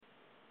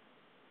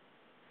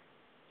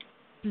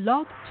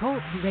Blog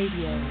Talk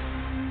Radio.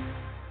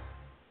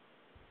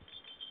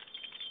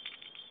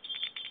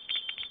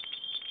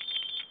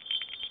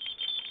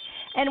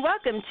 And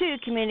welcome to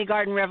Community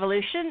Garden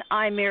Revolution.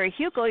 I'm Mary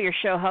Huckel, your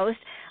show host.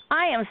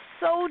 I am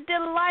so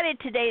delighted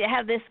today to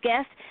have this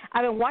guest.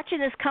 I've been watching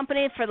this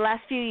company for the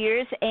last few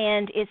years,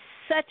 and it's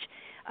such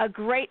a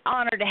great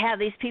honor to have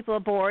these people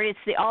aboard. It's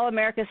the All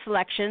America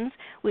Selections.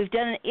 We've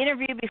done an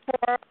interview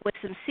before with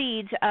some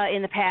seeds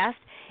in the past,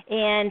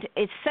 and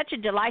it's such a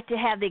delight to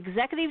have the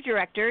Executive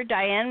Director,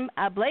 Diane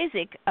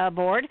Blazek,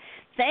 aboard.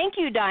 Thank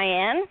you,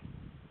 Diane.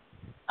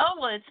 Oh,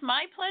 well, it's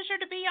my pleasure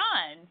to be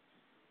on.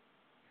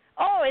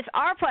 Oh, it's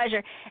our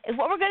pleasure.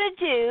 What we're going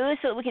to do,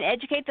 so that we can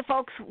educate the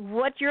folks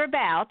what you're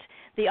about,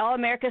 the All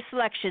America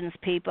Selections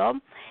people,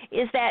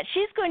 is that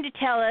she's going to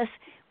tell us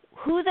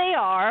who they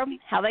are,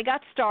 how they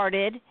got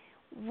started,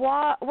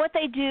 what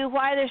they do,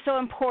 why they're so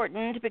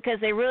important, because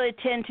they really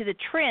attend to the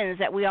trends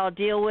that we all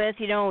deal with.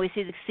 You know, we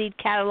see the seed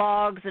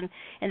catalogs, and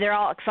they're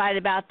all excited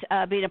about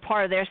being a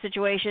part of their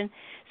situation.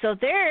 So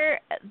they're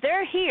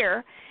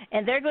here,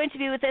 and they're going to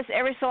be with us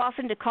every so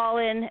often to call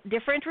in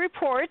different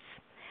reports.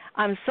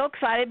 I'm so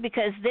excited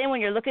because then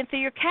when you're looking through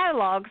your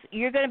catalogs,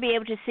 you're going to be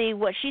able to see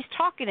what she's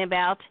talking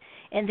about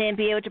and then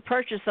be able to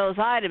purchase those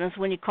items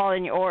when you call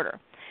in your order.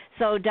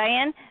 So,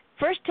 Diane,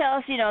 first tell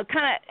us, kind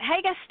of how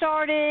you got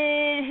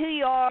started, who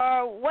you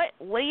are, what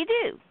do you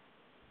do?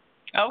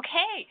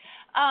 Okay.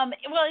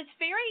 Well, it's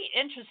very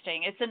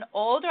interesting. It's an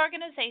old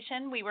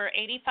organization. We were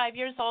 85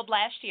 years old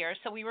last year,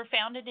 so we were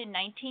founded in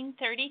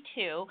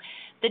 1932.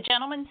 The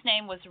gentleman's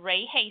name was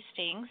Ray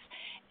Hastings,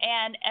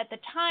 and at the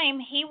time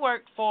he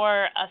worked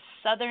for a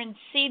Southern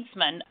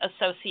Seedsman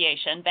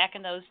Association. Back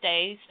in those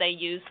days, they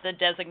used the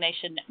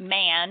designation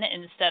man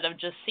instead of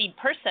just seed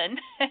person.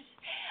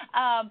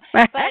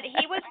 But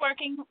he was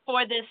working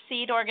for this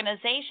seed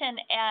organization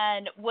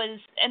and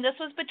this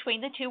was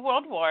between the two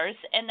world wars,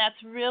 and that's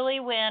really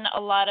when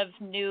a lot of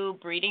new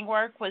breeding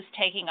work was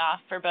taking off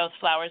for both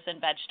flowers and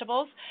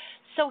vegetables.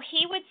 So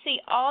he would see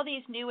all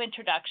these new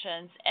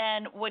introductions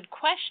and would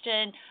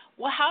question,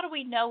 well, how do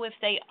we know if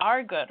they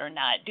are good or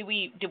not? Do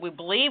we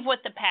believe what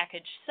the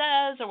package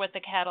says or what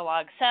the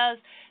catalog says?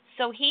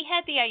 So he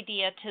had the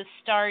idea to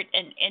start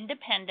an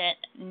independent,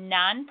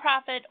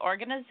 nonprofit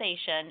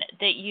organization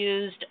that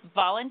used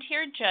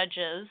volunteer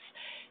judges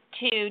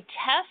to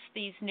test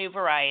these new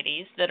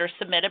varieties that are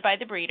submitted by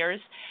the breeders.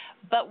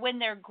 But when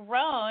they're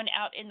grown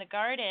out in the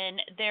garden,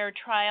 they're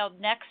trialed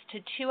next to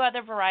two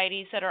other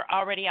varieties that are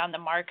already on the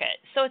market.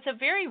 So it's a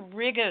very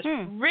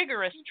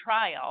rigorous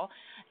trial.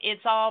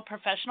 It's all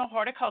professional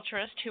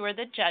horticulturists who are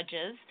the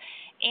judges.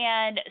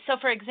 And so,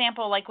 for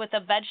example, like with a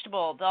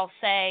vegetable, they'll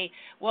say,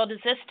 well, does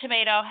this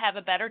tomato have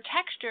a better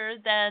texture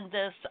than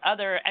this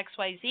other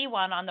XYZ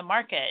one on the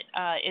market?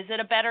 Is it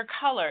a better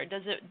color?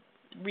 Does it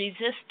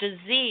resist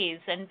disease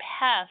and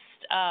pest?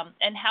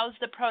 And how's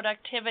the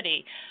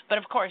productivity? But,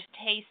 of course,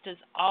 taste is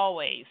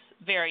always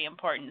very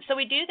important. So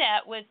we do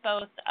that with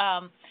both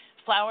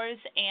flowers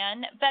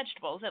and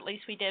vegetables. At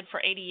least we did for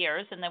 80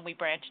 years, and then we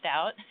branched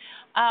out.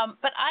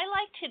 But I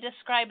like to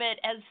describe it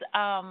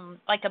as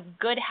like a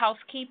good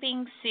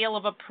housekeeping seal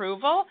of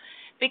approval,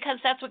 because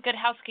that's what good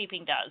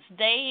housekeeping does.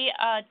 They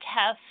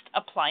test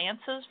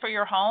appliances for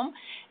your home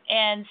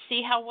and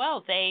see how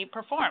well they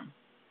perform.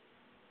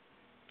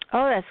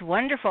 Oh, that's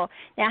wonderful.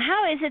 Now,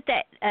 how is it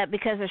that,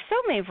 because there's so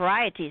many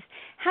varieties,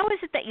 how is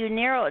it that you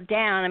narrow it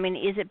down? I mean,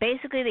 is it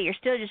basically that you're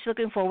still just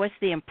looking for what's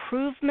the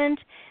improvement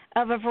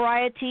of a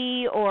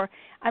variety? Or,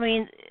 I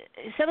mean,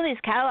 some of these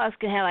catalogs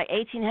can have like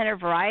 1,800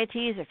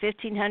 varieties or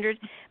 1,500,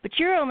 but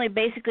you're only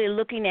basically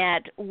looking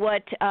at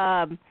what,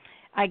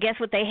 I guess,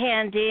 what they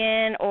hand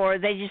in, or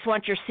they just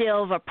want your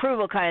seal of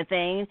approval kind of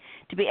thing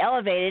to be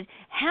elevated.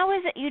 How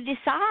is it you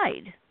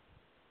decide?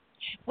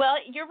 Well,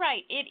 you're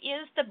right. It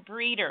is the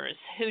breeders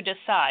who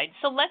decide.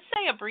 So let's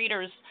say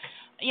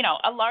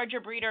a larger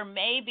breeder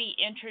may be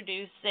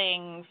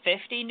introducing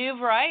 50 new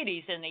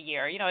varieties in a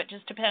year. It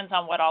just depends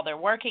on what all they're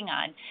working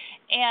on.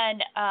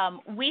 And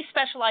we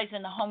specialize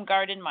in the home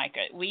garden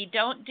market. We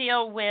don't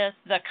deal with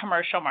the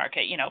commercial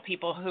market,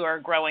 people who are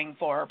growing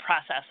for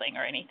processing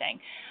or anything.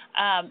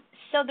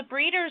 So the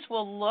breeders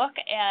will look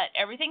at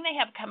everything they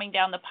have coming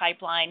down the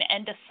pipeline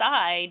and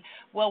decide,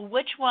 well,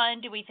 which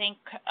one do we think,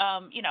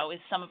 is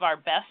some of our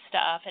best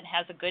stuff and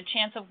has a good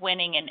chance of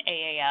winning in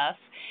AAS.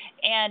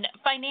 And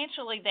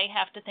financially, they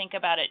have to think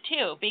about it,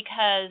 too,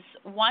 because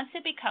once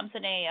it becomes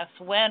an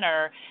AAS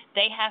winner,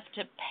 they have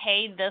to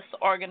pay this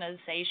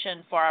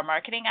organization for our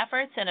marketing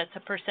efforts, and it's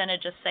a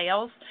percentage of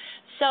sales.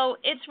 So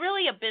it's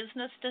really a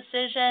business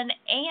decision,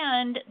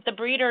 and the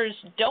breeders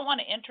don't want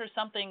to enter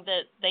something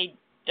that they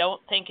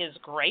don't think is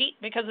great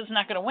because it's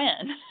not going to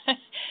win.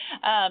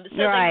 So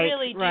they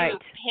really do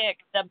pick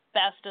the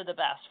best of the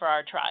best for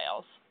our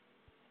trials.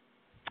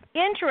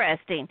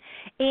 Interesting.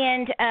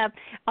 And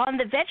on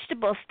the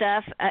vegetable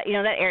stuff, that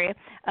area,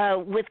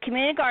 with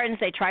community gardens,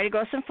 they try to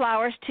grow some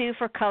flowers, too,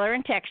 for color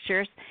and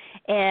textures.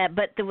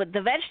 But with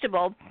the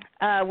vegetable,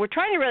 we're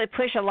trying to really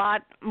push a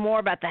lot more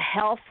about the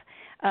health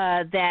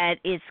that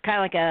it's kind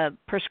of like a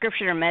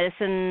prescription or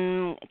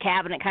medicine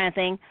cabinet kind of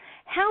thing.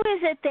 How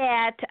is it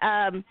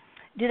that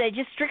do they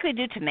just strictly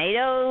do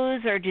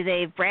tomatoes, or do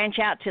they branch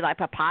out to like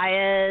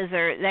papayas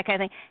or that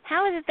kind of thing?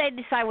 How is it they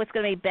decide what's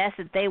going to be best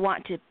that they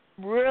want to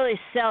really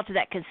sell to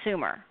that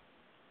consumer?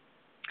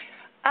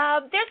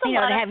 There's a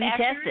lot of have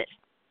factors. You tested?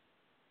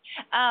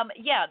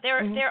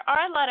 There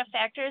are a lot of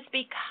factors,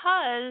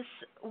 because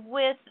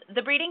with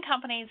the breeding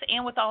companies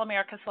and with All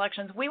America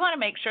Selections, we want to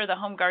make sure the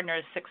home gardener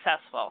is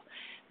successful.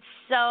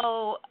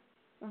 So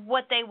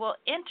what they will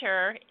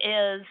enter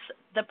is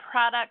the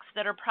products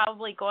that are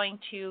probably going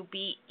to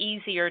be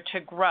easier to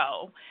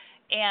grow.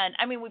 And,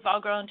 I mean, we've all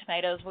grown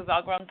tomatoes. We've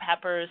all grown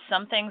peppers.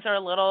 Some things are a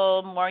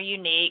little more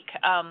unique.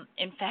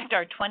 In fact,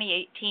 our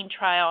 2018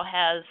 trial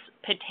has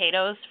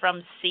potatoes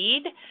from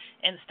seed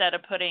instead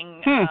of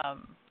putting,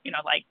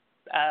 like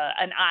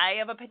an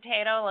eye of a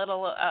potato, a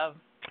little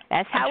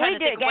That's how we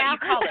do it, gal. What you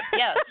call it,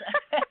 yes.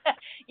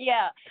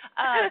 Yeah.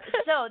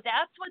 So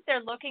that's what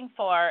they're looking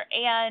for,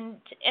 and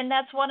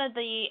that's one of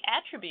the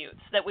attributes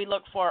that we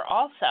look for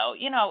also.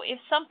 If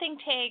something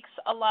takes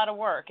a lot of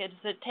work, does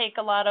it take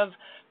a lot of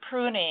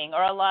pruning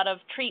or a lot of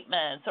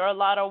treatments or a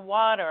lot of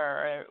water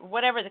or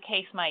whatever the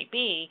case might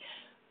be,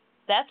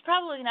 that's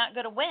probably not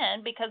going to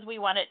win, because we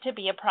want it to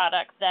be a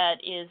product that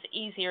is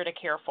easier to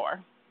care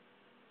for.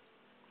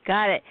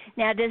 Got it.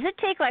 Now, does it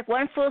take like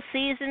one full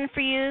season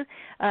for you?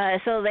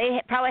 So they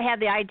probably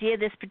have the idea of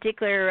this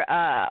particular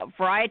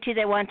variety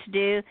they want to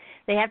do.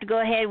 They have to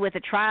go ahead with a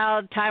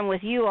trial time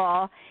with you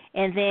all,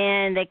 and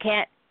then they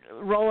can't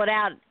roll it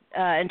out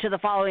until the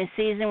following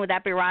season. Would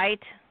that be right?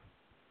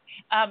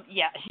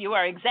 Yeah, you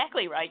are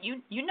exactly right.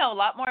 You know a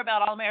lot more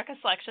about All America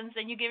Selections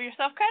than you give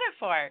yourself credit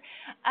for.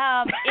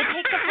 It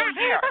takes a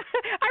full year.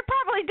 I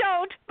probably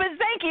don't, but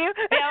thank you.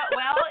 Yeah,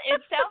 well,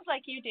 it sounds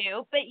like you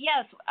do. But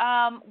yes,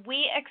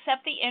 we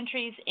accept the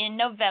entries in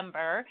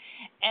November,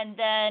 and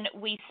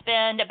then we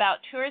spend about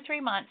 2 or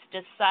 3 months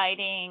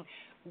deciding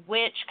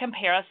which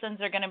comparisons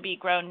are going to be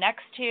grown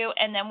next to,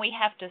 and then we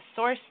have to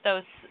source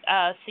those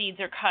seeds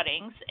or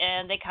cuttings,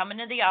 and they come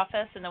into the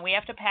office, and then we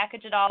have to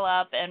package it all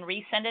up and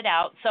resend it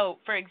out. So,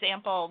 for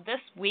example, this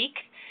week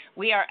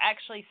we are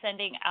actually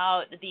sending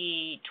out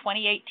the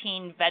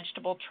 2018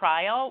 vegetable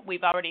trial.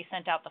 We've already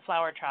sent out the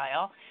flower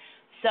trial.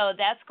 So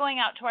that's going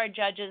out to our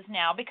judges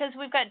now, because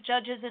we've got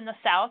judges in the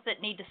South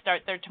that need to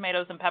start their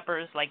tomatoes and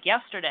peppers like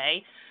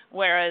yesterday,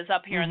 whereas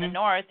up here in the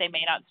North, they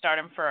may not start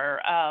them for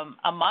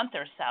a month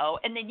or so.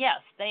 And then, yes,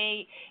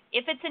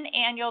 if it's an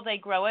annual, they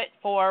grow it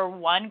for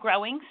one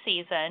growing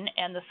season,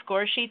 and the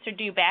score sheets are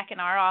due back in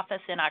our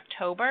office in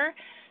October.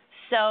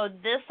 So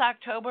this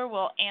October,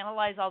 we'll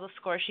analyze all the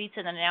score sheets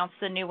and announce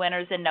the new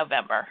winners in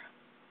November.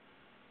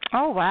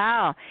 Oh,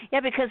 wow.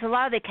 Yeah, because a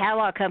lot of the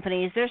catalog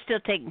companies, they're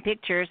still taking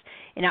pictures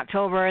in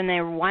October, and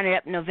they wind it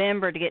up in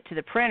November to get to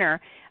the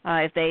printer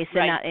if they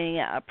send out any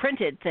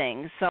printed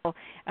things. So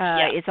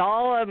it's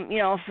all, a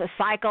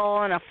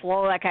cycle and a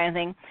flow, that kind of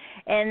thing.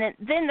 And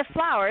then the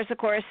flowers, of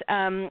course,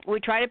 we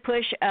try to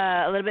push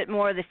a little bit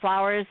more of the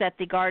flowers that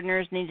the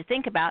gardeners need to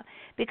think about,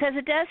 because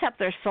it does help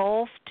their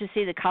soul to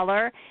see the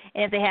color.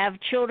 And if they have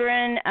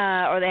children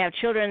or they have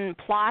children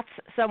plots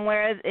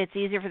somewhere, it's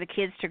easier for the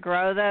kids to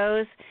grow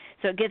those.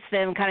 So it gets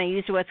them kind of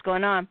used to what's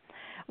going on.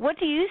 What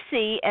do you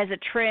see as a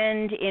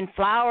trend in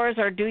flowers,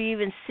 or do you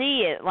even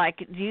see it?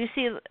 Do you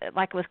see,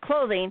 like with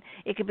clothing,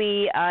 it could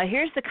be,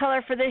 here's the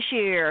color for this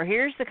year, or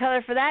here's the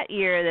color for that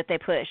year that they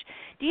push.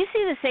 Do you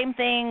see the same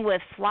thing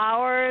with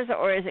flowers,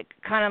 or is it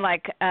kind of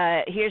like,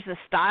 here's the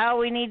style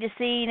we need to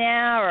see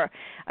now? Or,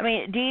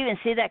 do you even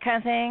see that kind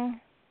of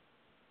thing?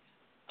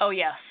 Oh,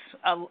 yes,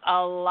 a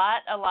lot.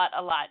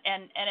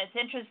 And it's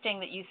interesting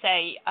that you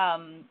say,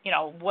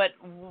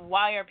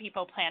 why are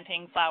people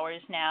planting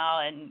flowers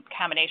now and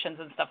combinations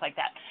and stuff like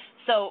that?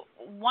 So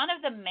one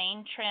of the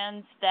main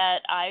trends that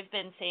I've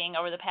been seeing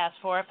over the past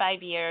 4 or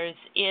 5 years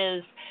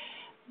is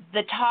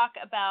the talk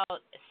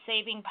about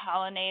saving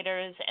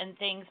pollinators and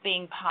things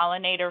being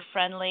pollinator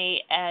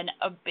friendly, and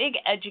a big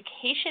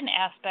education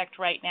aspect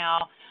right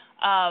now.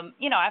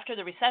 After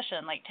the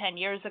recession, like 10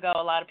 years ago,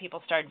 a lot of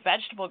people started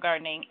vegetable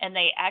gardening, and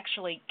they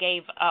actually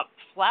gave up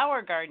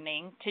flower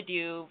gardening to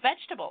do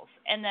vegetables.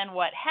 And then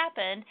what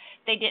happened,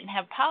 they didn't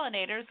have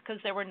pollinators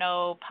because there were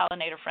no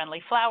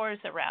pollinator-friendly flowers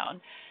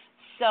around.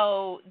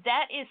 So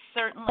that is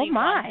certainly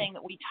one thing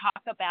that we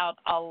talk about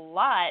a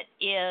lot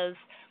is,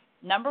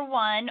 number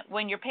one,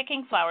 when you're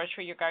picking flowers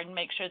for your garden,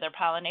 make sure they're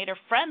pollinator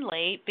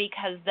friendly,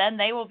 because then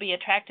they will be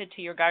attracted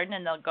to your garden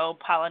and they'll go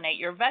pollinate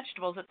your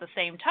vegetables at the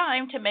same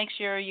time to make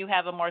sure you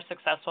have a more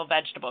successful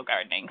vegetable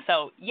gardening.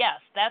 So, yes,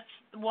 that's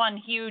one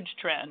huge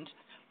trend.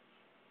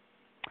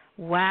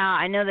 Wow,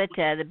 I know that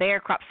the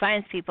Bayer Crop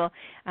Science people,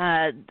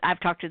 I've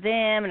talked to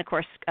them, and, of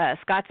course,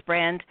 Scott's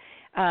Brand,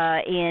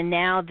 and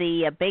now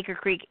the Baker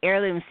Creek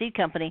Heirloom Seed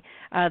Company,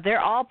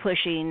 they're all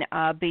pushing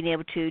being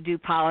able to do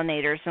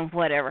pollinators and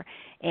whatever.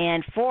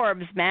 And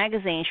Forbes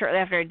magazine, shortly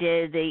after I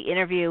did the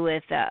interview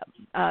with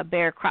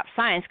Bayer Crop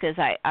Science, because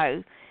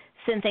I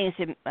send things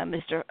to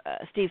Mr.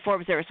 Steve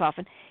Forbes every so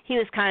often, he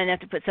was kind enough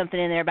to put something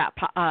in there about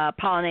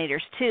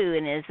pollinators too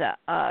in his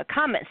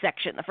comment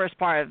section, the first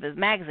part of his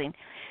magazine.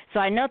 So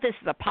I know this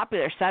is a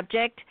popular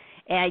subject,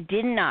 and I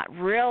did not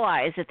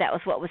realize that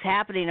was what was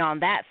happening on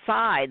that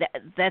side.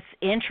 That's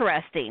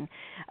interesting.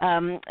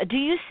 Do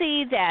you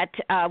see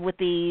that with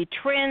the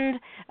trend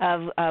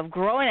of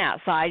growing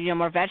outside,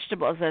 more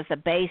vegetables as the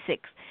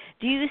basics,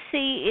 do you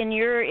see in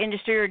your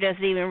industry, or does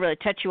it even really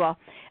touch you all,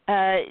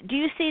 do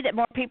you see that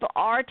more people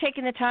are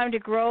taking the time to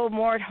grow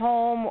more at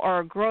home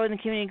or grow in the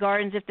community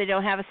gardens if they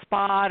don't have a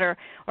spot, or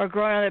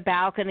grow on their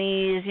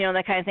balconies,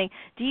 that kind of thing?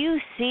 Do you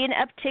see an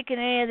uptick in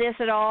any of this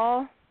at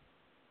all?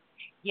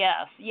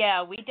 Yes,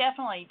 yeah, we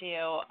definitely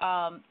do.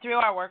 Through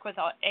our work with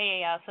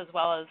AAS as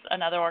well as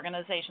another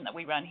organization that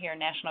we run here,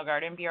 National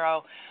Garden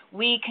Bureau,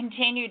 we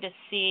continue to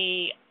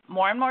see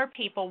more and more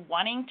people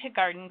wanting to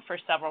garden for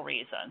several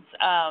reasons.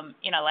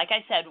 Like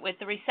I said, with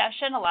the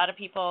recession, a lot of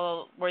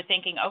people were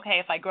thinking, okay,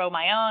 if I grow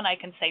my own, I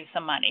can save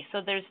some money. So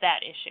there's that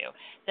issue.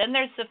 Then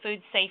there's the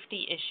food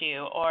safety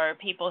issue, or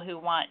people who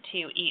want to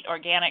eat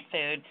organic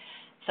food.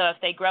 So if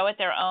they grow it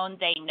their own,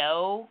 they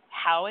know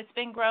how it's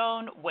been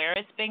grown, where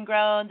it's been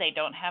grown. They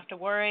don't have to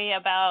worry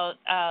about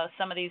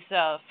some of these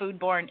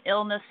foodborne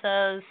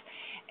illnesses.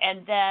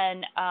 And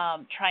then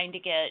trying to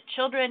get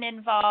children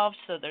involved,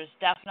 so there's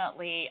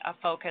definitely a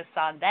focus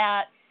on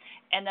that.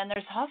 And then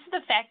there's also the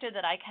factor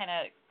that I kind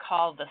of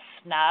call the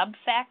snob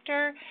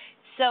factor.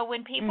 So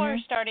when people are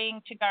starting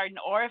to garden,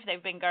 or if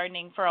they've been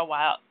gardening for a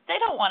while, they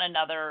don't want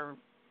another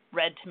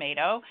red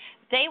tomato.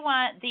 They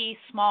want the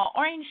small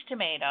orange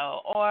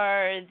tomato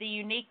or the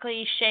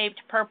uniquely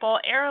shaped purple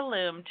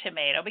heirloom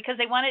tomato because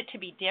they want it to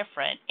be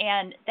different.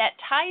 And that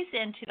ties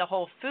into the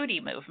whole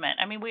foodie movement.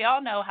 I mean, we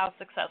all know how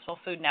successful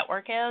Food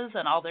Network is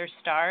and all their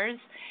stars.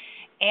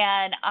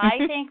 And I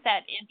think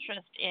that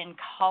interest in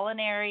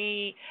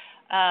culinary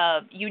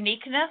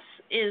uniqueness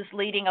is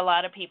leading a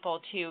lot of people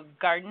to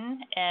garden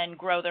and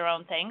grow their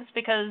own things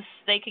because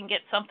they can get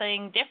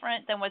something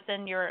different than what's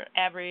in your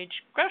average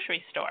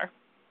grocery store.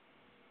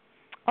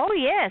 Oh,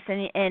 yes,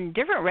 and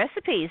different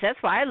recipes. That's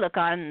why I look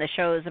on the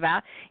shows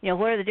about,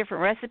 what are the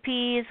different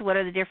recipes, what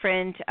are the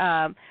different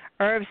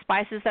herbs,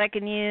 spices that I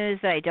can use,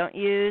 that I don't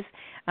use,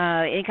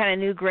 any kind of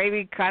new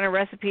gravy kind of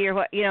recipe or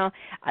what,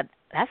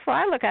 that's what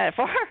I look at it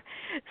for.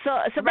 So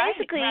right,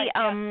 basically,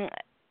 right,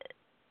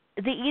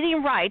 the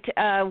Eating Right,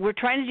 we're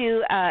trying to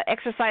do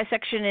exercise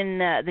section in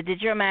the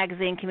Digital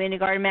Magazine, Community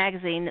Garden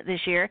Magazine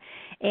this year,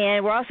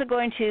 and we're also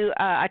going to,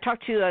 I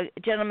talked to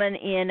a gentleman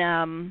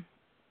in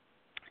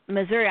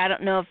Missouri. I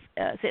don't know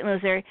if St. Louis,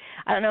 Missouri.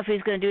 I don't know if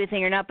he's going to do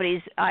anything or not, but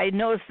I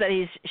noticed that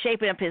he's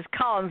shaping up his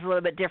columns a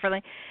little bit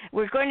differently.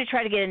 We're going to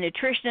try to get a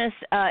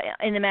nutritionist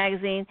in the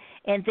magazine,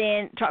 and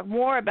then talk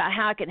more about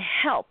how it can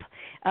help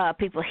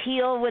people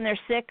heal when they're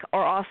sick,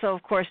 or also,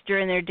 of course,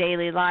 during their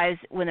daily lives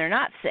when they're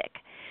not sick.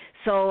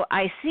 So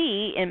I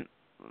see, and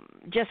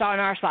just on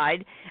our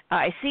side,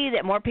 I see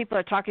that more people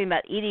are talking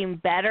about eating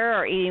better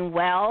or eating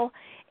well.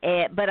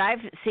 But I've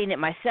seen it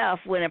myself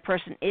when a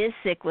person is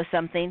sick with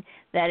something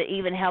that it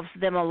even helps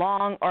them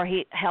along, or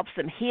helps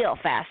them heal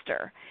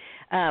faster.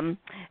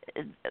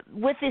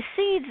 With the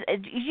seeds,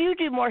 you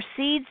do more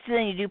seeds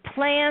than you do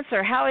plants,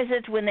 or how is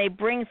it when they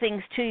bring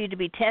things to you to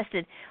be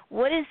tested?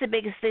 What is the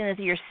biggest thing that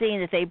you're seeing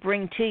that they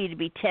bring to you to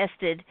be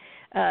tested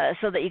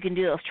so that you can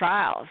do those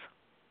trials?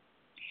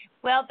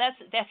 Well,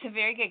 that's a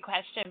very good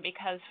question,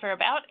 because for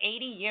about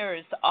 80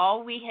 years,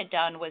 all we had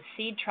done was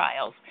seed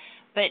trials.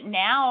 But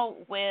now,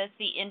 with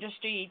the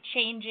industry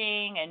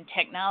changing and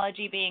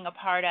technology being a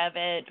part of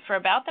it, for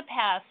about the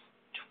past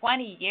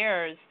 20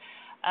 years,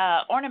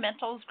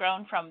 ornamentals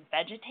grown from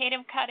vegetative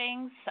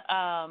cuttings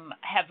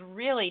have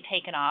really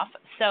taken off.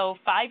 So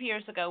 5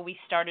 years ago, we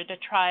started a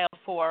trial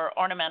for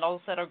ornamentals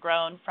that are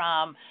grown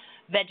from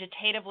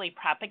vegetatively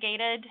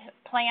propagated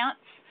plants.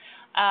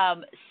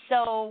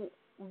 So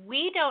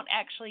we don't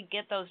actually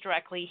get those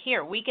directly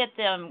here. We get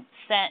them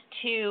sent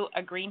to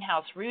a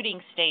greenhouse rooting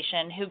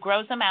station who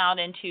grows them out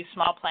into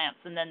small plants,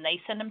 and then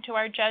they send them to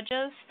our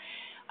judges.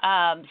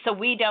 So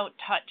we don't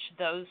touch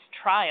those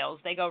trials.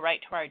 They go right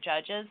to our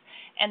judges.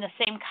 And the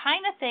same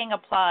kind of thing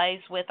applies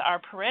with our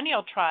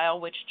perennial trial,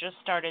 which just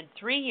started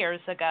 3 years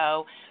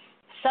ago.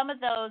 Some of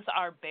those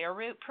are bare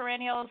root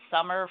perennials.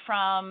 Some are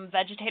from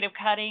vegetative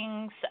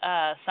cuttings.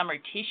 Some are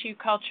tissue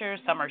culture.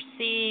 Some are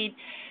seed.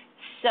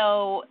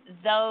 So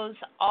those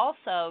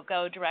also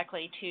go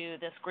directly to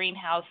this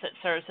greenhouse that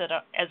serves it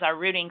as our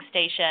rooting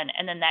station,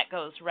 and then that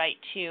goes right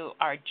to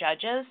our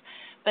judges.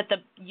 But the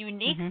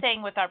unique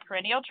thing with our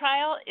perennial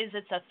trial is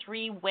it's a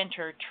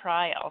 3-winter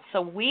trial.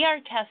 So we are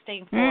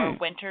testing for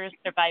winter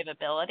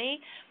survivability.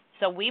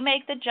 So we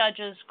make the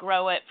judges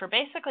grow it for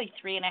basically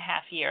 3.5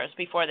 years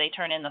before they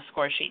turn in the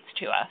score sheets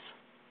to us.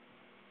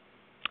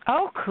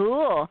 Oh,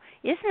 cool.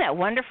 Isn't that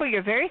wonderful?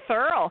 You're very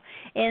thorough.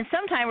 And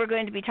sometime we're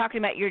going to be talking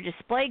about your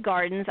display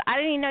gardens. I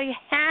didn't even know you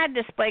had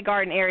display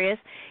garden areas,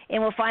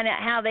 and we'll find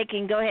out how they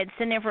can go ahead and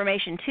send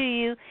information to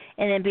you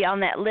and then be on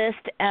that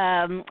list.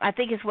 I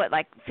think it's,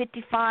 like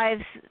 55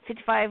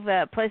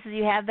 places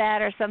you have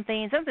that or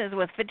something. Something's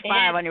with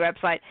 55 on your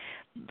website.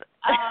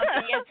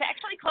 It's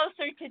actually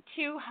closer to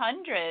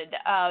 200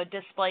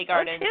 display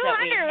gardens that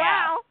we have.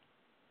 Wow.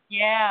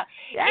 Yeah.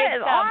 That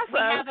is awesome. We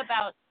have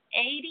about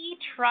 80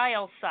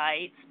 trial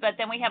sites, but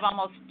then we have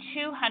almost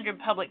 200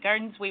 public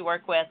gardens we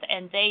work with,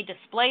 and they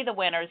display the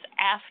winners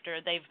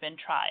after they've been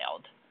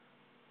trialed.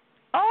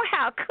 Oh,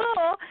 how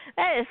cool.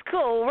 That is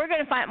cool. We're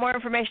going to find more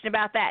information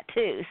about that,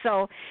 too.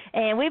 So,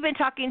 and we've been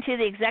talking to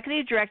the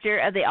executive director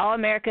of the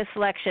All-America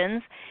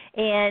Selections,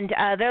 and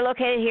they're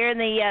located here in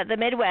the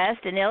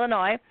Midwest in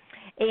Illinois.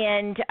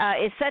 And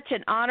it's such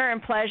an honor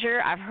and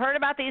pleasure. I've heard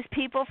about these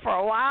people for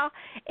a while,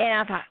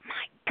 and I thought,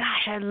 my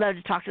gosh, I'd love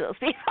to talk to those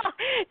people.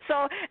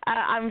 So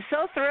I'm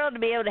so thrilled to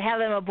be able to have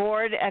them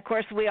aboard. Of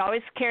course, we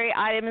always carry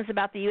items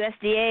about the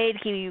USDA to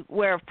keep you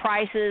aware of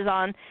prices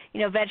on,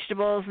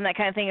 vegetables and that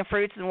kind of thing, and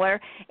fruits and whatever.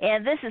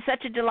 And this is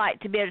such a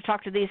delight to be able to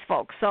talk to these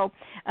folks. So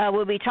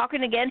we'll be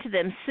talking again to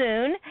them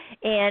soon,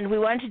 and we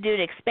wanted to do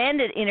an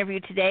expanded interview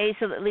today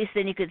so that at least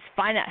then you could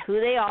find out who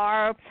they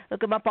are,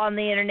 look them up on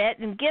the Internet,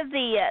 and give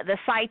the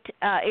site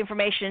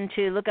information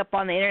to look up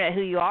on the Internet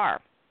who you are.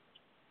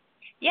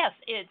 Yes,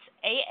 it's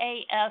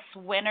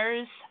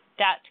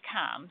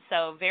aaswinners.com.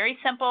 So very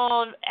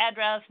simple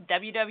address,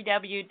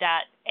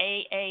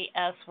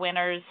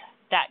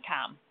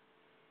 www.aaswinners.com.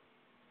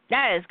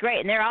 That is great.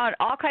 And they're on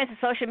all kinds of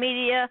social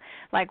media,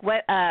 like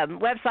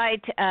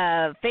website,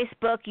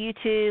 Facebook,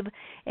 YouTube,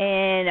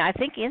 and I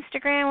think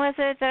Instagram was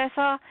it that I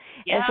saw?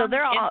 Yeah, and so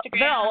they're all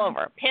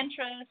over.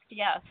 Pinterest,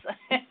 yes.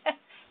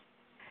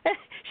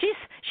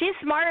 She's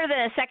smarter than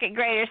a second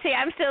grader. See,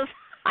 I'm still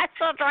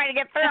trying to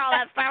get through all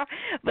that stuff.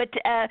 But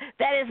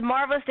that is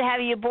marvelous to have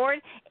you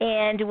aboard,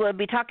 and we'll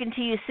be talking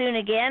to you soon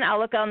again. I'll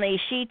look on the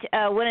sheet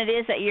when it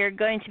is that you're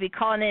going to be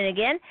calling in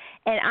again.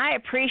 And I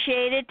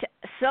appreciate it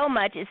so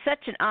much. It's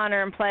such an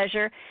honor and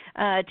pleasure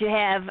to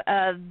have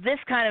this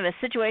kind of a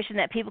situation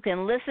that people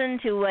can listen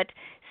to what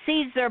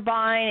seeds they're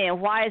buying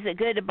and why is it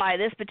good to buy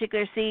this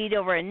particular seed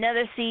over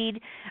another seed.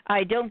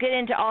 I don't get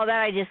into all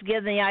that. I just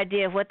give them the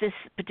idea of what this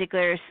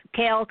particular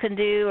kale can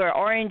do or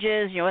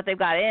oranges, what they've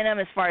got in them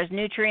as far as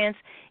nutrients.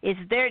 It's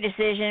their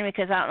decision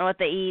because I don't know what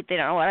they eat. They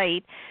don't know what I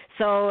eat.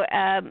 So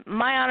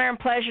my honor and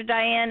pleasure,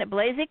 Diane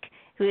Blazek,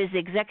 who is the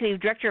Executive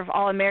Director of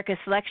All-America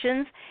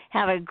Selections.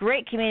 Have a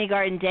great Community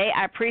Garden Day.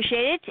 I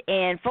appreciate it.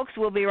 And, folks,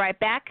 we'll be right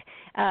back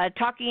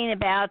talking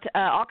about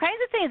all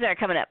kinds of things that are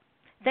coming up.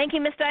 Thank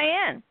you, Miss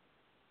Diane.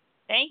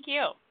 Thank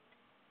you.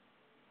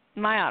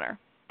 My honor.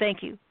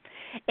 Thank you.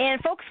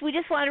 And, folks, we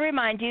just want to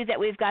remind you that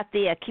we've got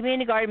the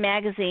Community Garden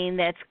Magazine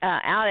that's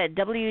out at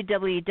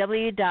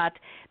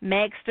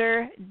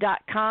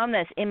www.magzter.com.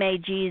 That's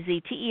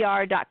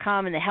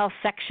MAGZTER.com in the health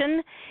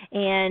section.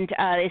 And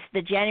it's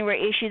the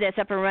January issue that's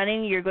up and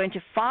running. You're going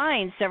to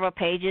find several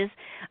pages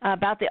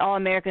about the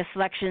All-America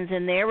Selections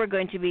in there. We're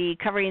going to be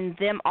covering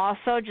them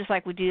also, just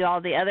like we do all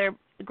the other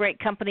great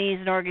companies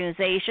and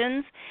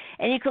organizations,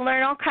 and you can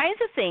learn all kinds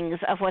of things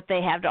of what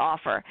they have to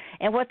offer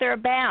and what they're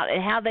about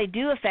and how they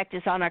do affect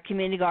us on our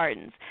community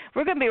gardens.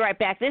 We're going to be right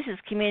back. This is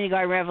Community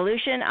Garden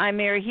Revolution. I'm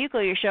Mary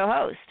Hukill, your show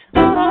host.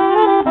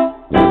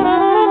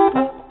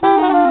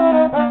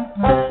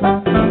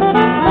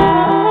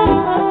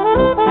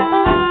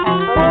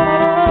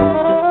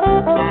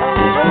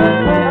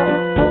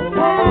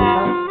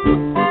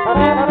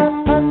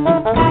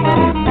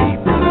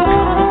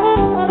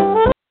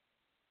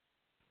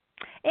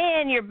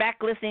 And you're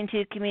back listening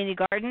to Community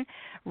Garden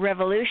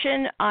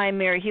Revolution. I'm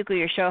Mary Hukill,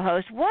 your show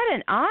host. What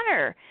an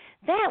honor.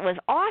 That was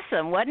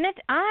awesome, wasn't it?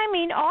 I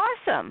mean,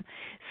 awesome.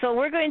 So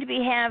we're going to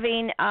be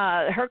having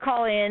her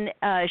call in.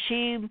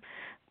 She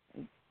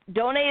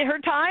donated her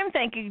time.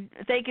 Thank you.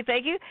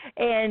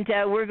 And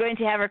we're going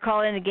to have her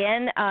call in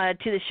again to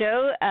the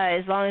show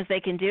as long as they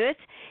can do it.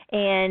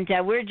 And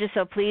we're just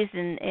so pleased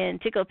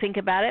and tickled pink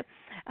about it.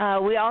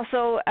 We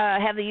also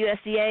have the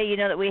USDA,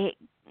 that we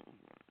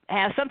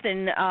have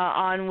something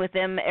on with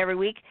them every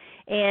week,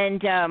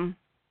 and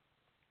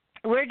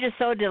we're just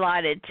so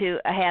delighted to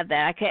have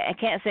that. I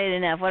can't say it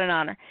enough. What an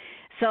honor.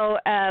 So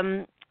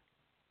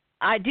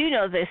I do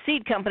know the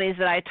seed companies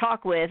that I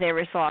talk with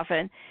every so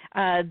often,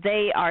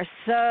 they are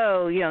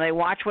so, they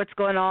watch what's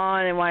going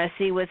on and want to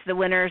see what the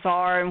winners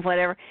are and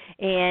whatever.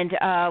 And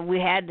we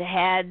had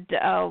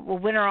a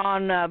winner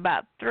on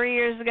about 3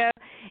 years ago,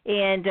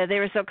 and they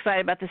were so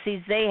excited about the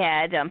seeds they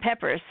had,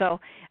 peppers. So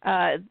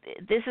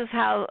this is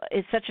how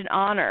it's such an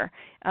honor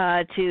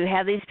to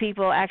have these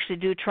people actually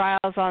do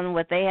trials on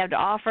what they have to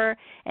offer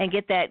and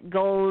get that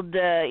gold,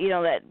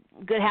 that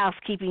good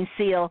housekeeping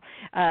seal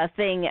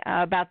thing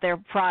about their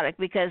product,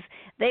 because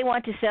they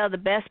want to sell the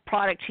best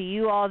product to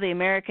you all, the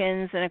American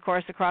Americans and, of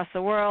course, across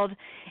the world.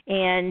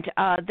 And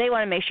they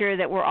want to make sure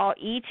that we're all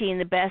eating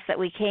the best that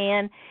we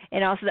can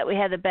and also that we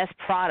have the best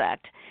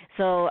product.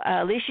 So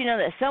at least you know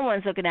that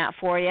someone's looking out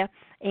for you.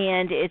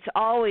 And it's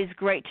always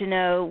great to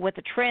know what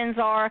the trends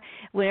are.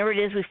 Whenever it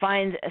is we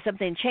find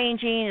something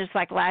changing, just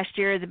like last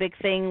year, the big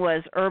thing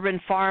was urban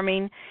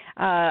farming.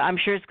 I'm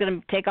sure it's going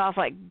to take off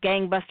like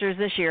gangbusters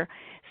this year.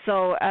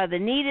 So the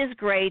need is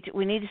great.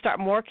 We need to start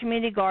more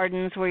community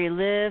gardens where you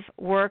live,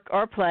 work,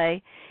 or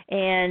play.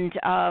 And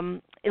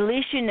at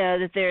least you know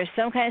that there's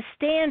some kind of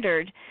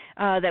standard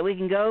that we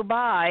can go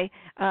by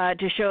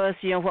to show us,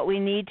 what we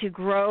need to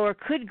grow or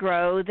could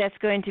grow that's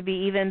going to be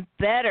even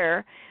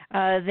better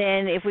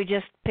than if we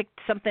just picked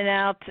something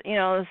out,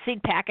 a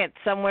seed packet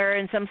somewhere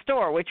in some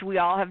store, which we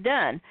all have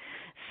done.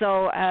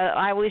 So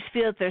I always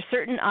feel that there's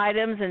certain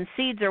items, and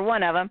seeds are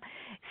one of them,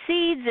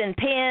 seeds and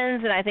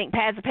pens and I think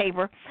pads of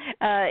paper.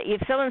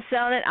 If someone's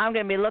selling it, I'm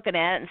going to be looking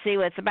at it and see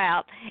what it's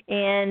about,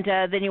 and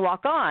then you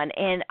walk on.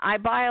 And I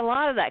buy a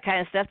lot of that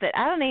kind of stuff that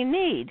I don't even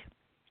need.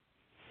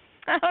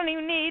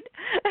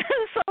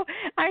 So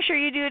I'm sure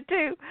you do it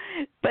too.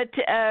 But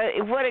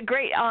what a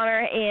great honor.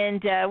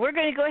 And we're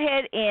going to go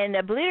ahead and,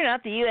 believe it or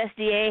not, the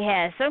USDA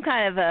has some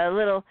kind of a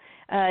little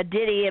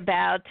ditty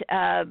about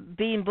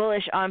being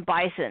bullish on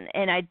bison.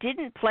 And I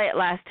didn't play it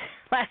last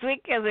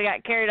week because we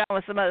got carried on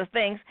with some other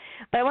things.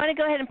 But I want to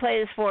go ahead and play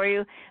this for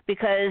you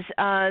because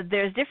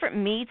there's different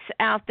meats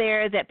out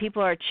there that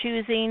people are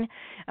choosing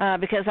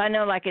because I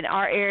know like in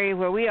our area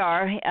where we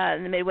are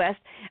in the Midwest,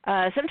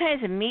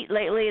 sometimes the meat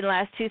lately in the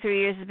last 2-3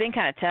 years has been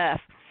kind of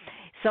tough.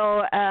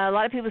 So a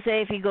lot of people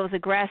say if you go with the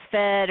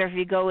grass-fed or if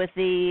you go with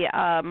the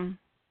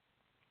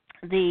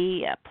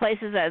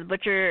places, the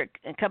butcher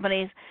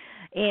companies,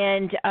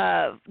 and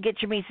get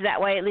your meats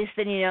that way, at least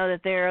then you know that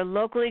they're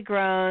locally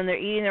grown, they're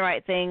eating the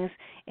right things,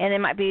 and they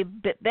might be a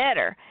bit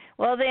better.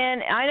 Well,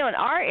 then, I know in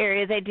our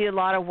area they do a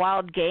lot of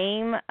wild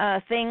game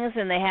things,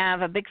 and they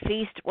have a big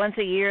feast once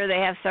a year. They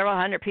have several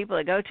hundred people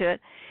that go to it,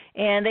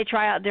 and they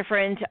try out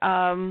different,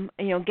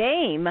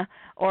 game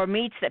or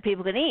meats that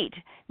people can eat.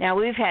 Now,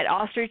 we've had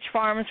ostrich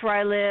farms where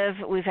I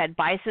live. We've had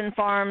bison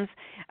farms.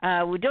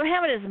 We don't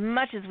have it as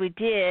much as we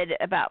did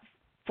about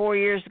 4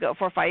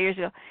 or 5 years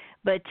ago.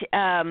 But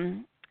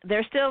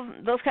there's still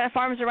those kind of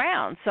farms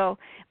around. So,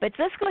 but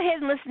let's go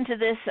ahead and listen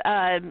to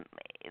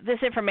this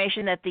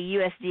information that the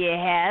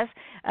USDA has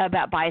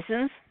about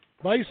bisons.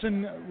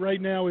 Bison right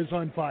now is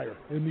on fire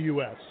in the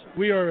U.S.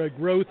 We are a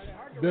growth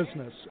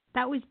business.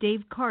 That was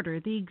Dave Carter,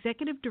 the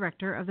executive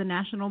director of the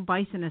National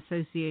Bison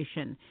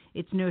Association.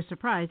 It's no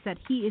surprise that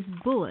he is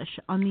bullish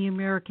on the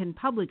American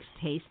public's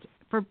taste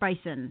for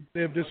bison. They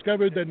have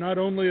discovered that not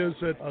only is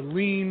it a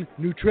lean,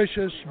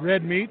 nutritious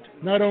red meat,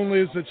 not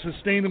only is it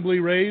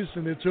sustainably raised,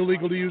 and it's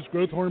illegal to use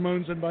growth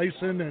hormones in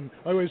bison, and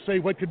I always say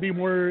what could be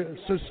more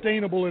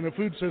sustainable in a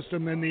food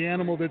system than the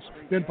animal that's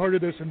been part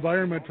of this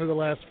environment for the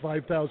last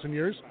 5,000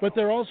 years, but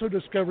they're also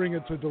discovering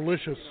it's a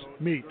delicious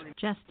meat.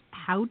 Just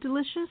how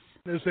delicious?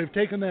 As they've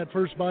taken that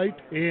first bite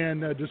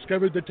and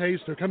discovered the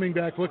taste, they're coming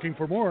back looking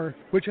for more,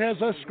 which has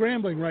us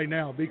scrambling right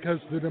now because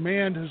the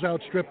demand has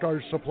outstripped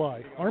our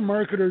supply. Our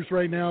marketers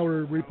right now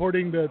are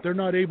reporting that they're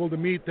not able to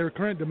meet their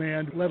current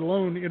demand, let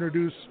alone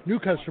introduce new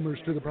customers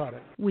to the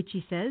product. Which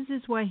he says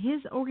is why his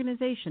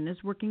organization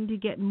is working to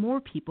get more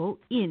people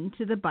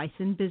into the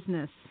bison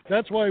business.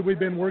 That's why we've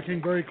been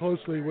working very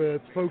closely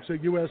with folks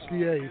at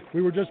USDA.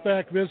 We were just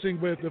back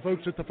visiting with the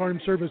folks at the Farm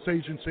Service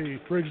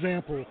Agency, for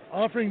example,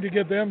 offering to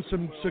give them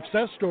some success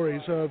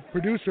stories of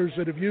producers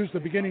that have used the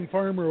beginning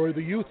farmer or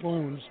the youth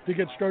loans to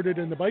get started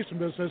in the bison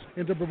business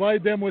and to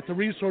provide them with the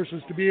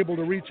resources to be able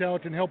to reach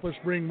out and help us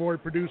bring more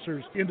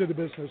producers into the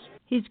business.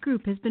 His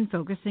group has been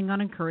focusing on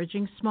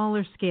encouraging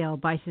smaller scale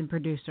bison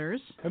producers.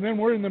 And then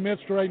we're in the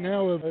midst right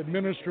now of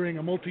administering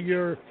a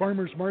multi-year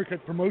farmers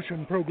market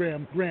promotion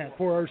program grant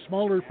for our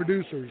smaller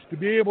producers to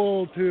be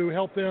able to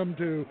help them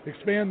to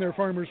expand their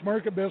farmers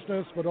market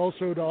business, but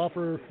also to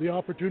offer the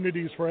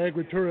opportunities for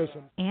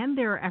agritourism. And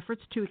there are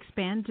efforts to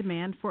expand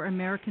demand for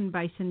American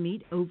bison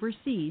meat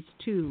overseas,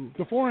 too.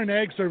 The Foreign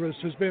Ag Service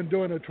has been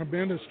doing a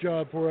tremendous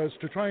job for us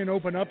to try and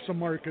open up some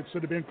markets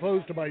that have been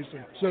closed to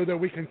bison so that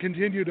we can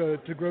continue to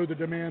grow the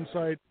demand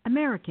side.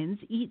 Americans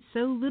eat so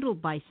little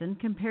bison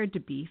compared to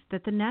beef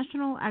that the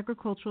National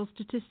Agricultural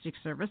Statistics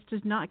Service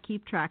does not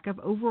keep track of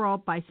overall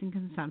bison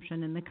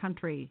consumption in the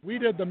country. We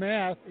did the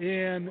math,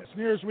 and as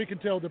near as we can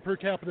tell, the per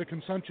capita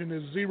consumption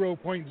is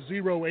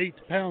 0.08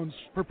 pounds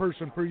per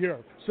person per year.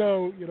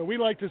 So, we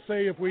like to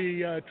say if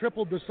we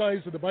tripled the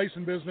size of the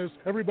bison business,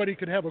 everybody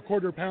could have a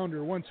quarter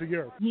pounder once a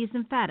year. He is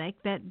emphatic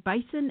that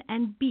bison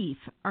and beef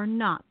are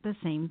not the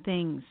same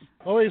things.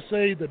 I always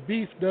say that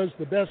beef does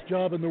the best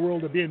job in the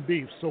world of being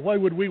beef, so why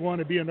would we want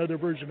to be another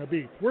version of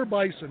beef? We're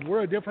bison.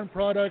 We're a different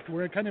product.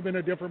 We're kind of in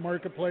a different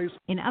marketplace.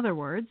 In other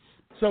words,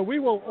 so we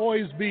will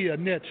always be a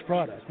niche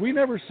product. We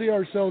never see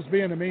ourselves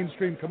being a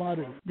mainstream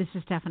commodity. This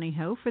is Stephanie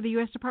Ho for the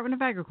U.S. Department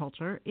of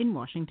Agriculture in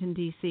Washington,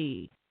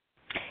 D.C.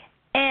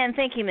 And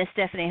thank you, Ms.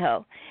 Stephanie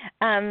Ho.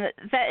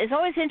 that is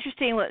always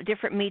interesting what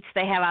different meats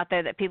they have out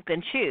there that people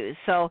can choose.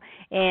 So,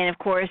 and of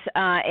course,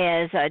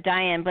 as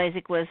Diane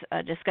Blazek was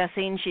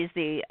discussing, she's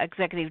the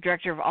executive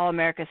director of All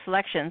America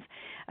Selections.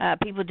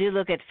 People do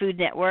look at Food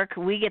Network.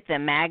 We get the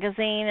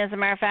magazine, as a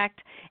matter of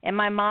fact, and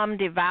my mom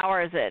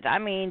devours it. I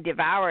mean,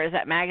 devours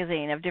that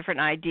magazine of different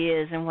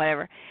ideas and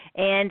whatever.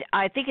 And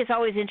I think it's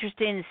always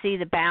interesting to see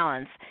the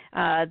balance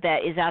that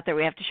is out there.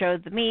 We have to show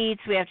the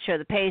meats, we have to show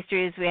the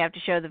pastries, we have to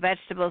show the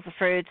vegetables, the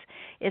fruits.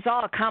 It's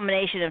all a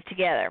combination of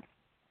together.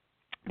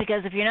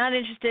 Because if you're not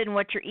interested in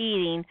what you're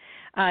eating,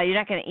 you're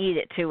not going to eat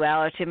it too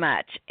well or too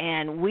much.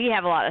 And we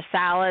have a lot of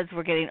salads.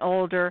 We're getting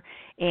older,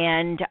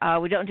 and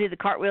we don't do the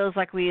cartwheels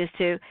like we used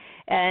to,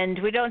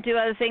 and we don't do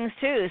other things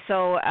too.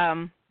 So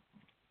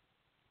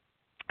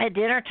at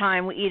dinner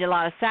time, we eat a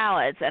lot of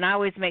salads, and I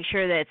always make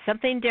sure that it's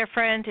something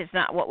different. It's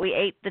not what we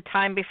ate the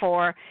time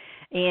before,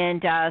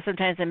 and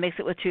sometimes I mix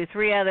it with 2 or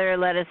 3 other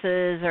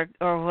lettuces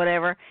or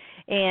whatever,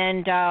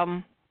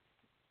 and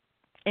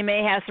it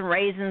may have some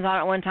raisins on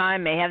it one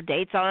time, may have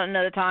dates on it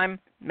another time,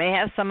 may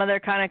have some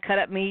other kind of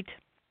cut-up meat,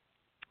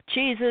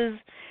 cheeses,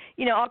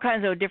 all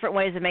kinds of different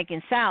ways of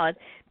making salad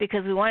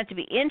because we want it to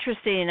be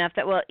interesting enough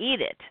that we'll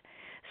eat it.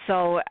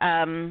 So,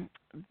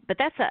 but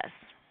that's us.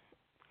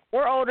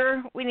 We're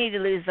older. We need to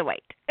lose the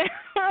weight.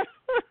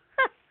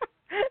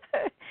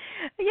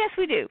 Yes,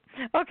 we do.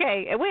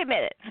 Okay, we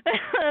admit it.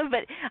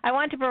 But I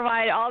want to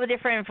provide all the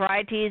different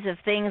varieties of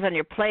things on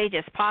your plate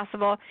as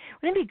possible.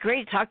 Wouldn't it be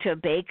great to talk to a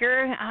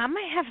baker? I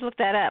might have to look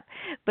that up.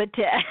 But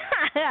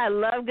I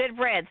love good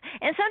breads.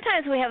 And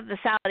sometimes we have the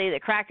salad, either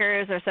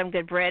crackers or some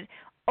good bread,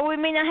 or we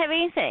may not have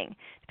anything.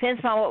 Depends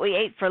upon what we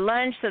ate for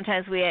lunch.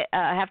 Sometimes we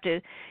have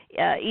to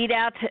eat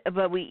out,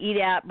 but we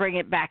eat out, bring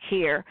it back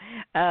here.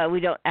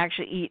 We don't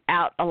actually eat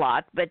out a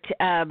lot, but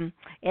and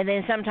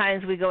then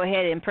sometimes we go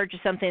ahead and purchase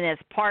something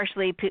that's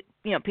partially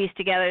pieced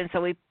together, and so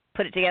we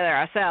put it together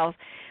ourselves.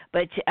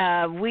 But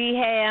we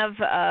have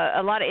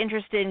a lot of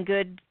interest in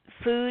good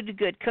food,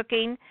 good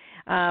cooking.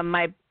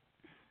 My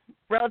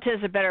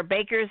relatives are better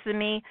bakers than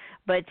me,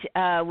 but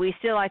we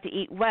still like to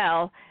eat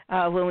well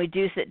when we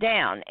do sit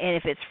down. And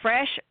if it's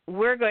fresh,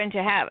 we're going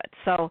to have it.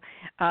 So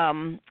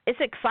it's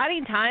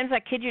exciting times. I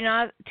kid you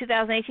not,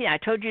 2018. I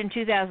told you in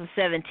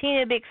 2017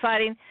 it'd be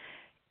exciting.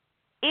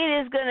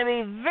 It is going to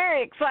be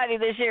very exciting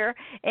this year,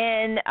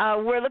 and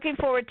we're looking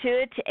forward to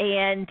it,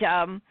 and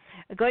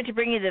going to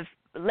bring you the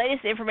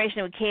latest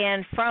information we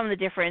can from the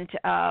different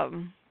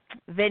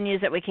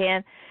venues that we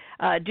can.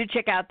 Do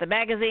check out the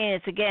magazine.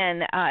 It's,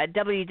 again,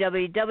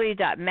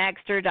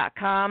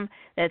 www.magzter.com.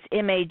 That's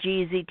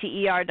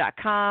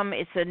magzter.com.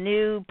 It's a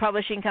new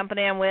publishing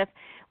company I'm with.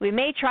 We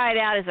may try it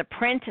out as a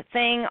print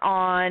thing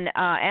on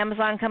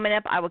Amazon coming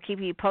up. I will keep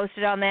you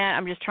posted on that.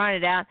 I'm just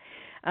trying it out.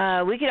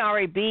 We can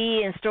already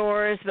be in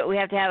stores, but we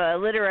have to have a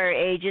literary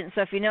agent.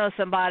 So if you know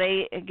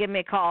somebody, give me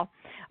a call.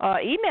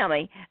 Email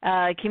me,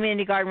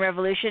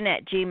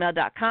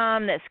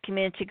 communitygardenrevolution@gmail.com. That's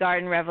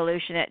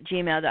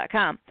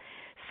communitygardenrevolution@gmail.com.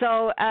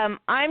 So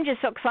I'm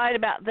just so excited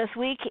about this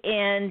week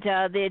and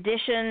the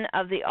addition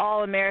of the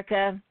All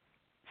America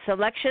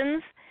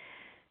Selections.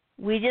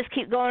 We just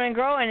keep going and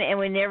growing, and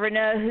we never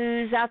know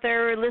who's out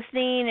there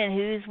listening and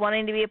who's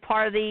wanting to be a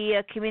part of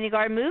the community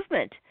garden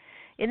movement.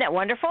 Isn't that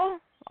wonderful?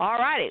 All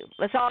righty,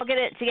 let's all get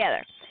it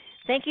together.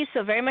 Thank you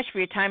so very much for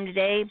your time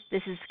today.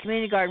 This is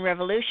Community Garden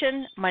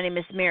Revolution. My name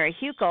is Mary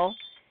Huckel.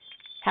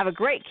 Have a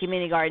great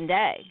community garden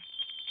day.